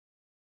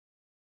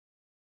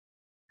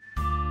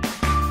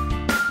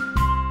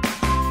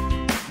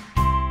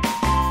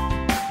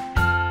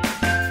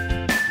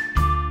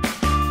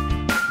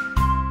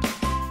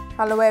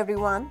Hello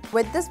everyone,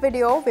 with this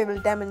video we will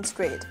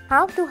demonstrate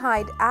how to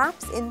hide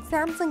apps in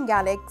Samsung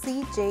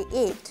Galaxy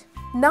J8.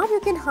 Now you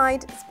can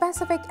hide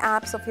specific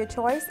apps of your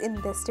choice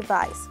in this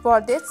device. For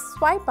this,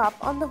 swipe up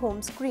on the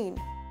home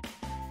screen.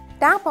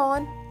 Tap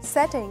on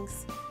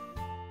Settings.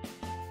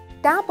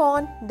 Tap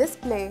on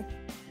Display.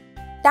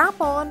 Tap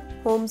on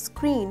Home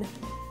Screen.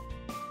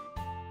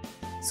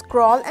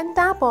 Scroll and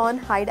tap on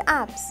Hide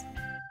Apps.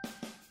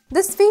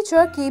 This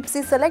feature keeps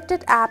the selected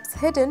apps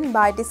hidden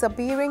by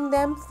disappearing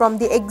them from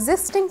the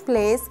existing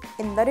place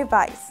in the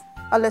device.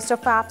 A list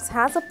of apps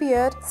has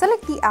appeared.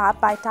 Select the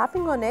app by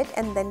tapping on it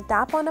and then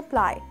tap on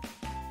Apply.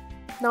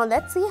 Now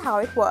let's see how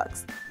it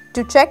works.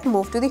 To check,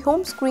 move to the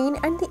home screen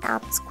and the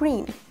app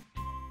screen.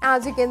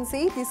 As you can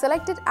see, the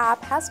selected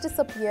app has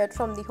disappeared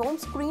from the home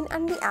screen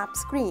and the app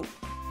screen.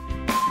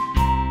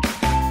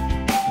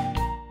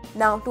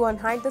 Now to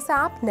unhide this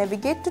app,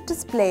 navigate to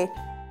Display.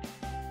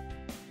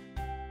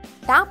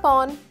 Tap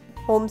on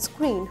Home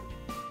Screen.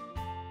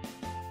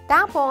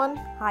 Tap on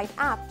Hide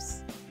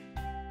Apps.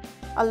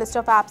 A list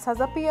of apps has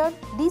appeared.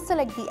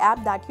 Deselect the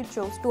app that you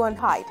chose to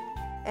unhide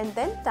and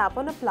then tap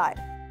on Apply.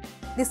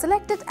 The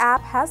selected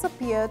app has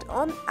appeared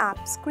on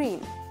App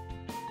screen.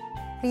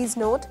 Please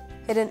note,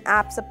 hidden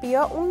apps appear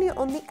only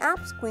on the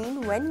app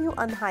screen when you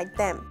unhide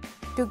them.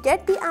 To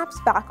get the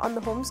apps back on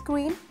the home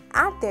screen,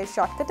 add their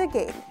shortcut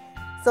again.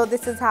 So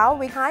this is how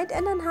we hide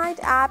and unhide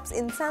apps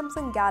in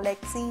Samsung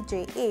Galaxy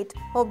J8.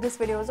 Hope this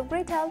video was of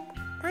great help.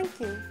 Thank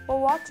you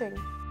for watching.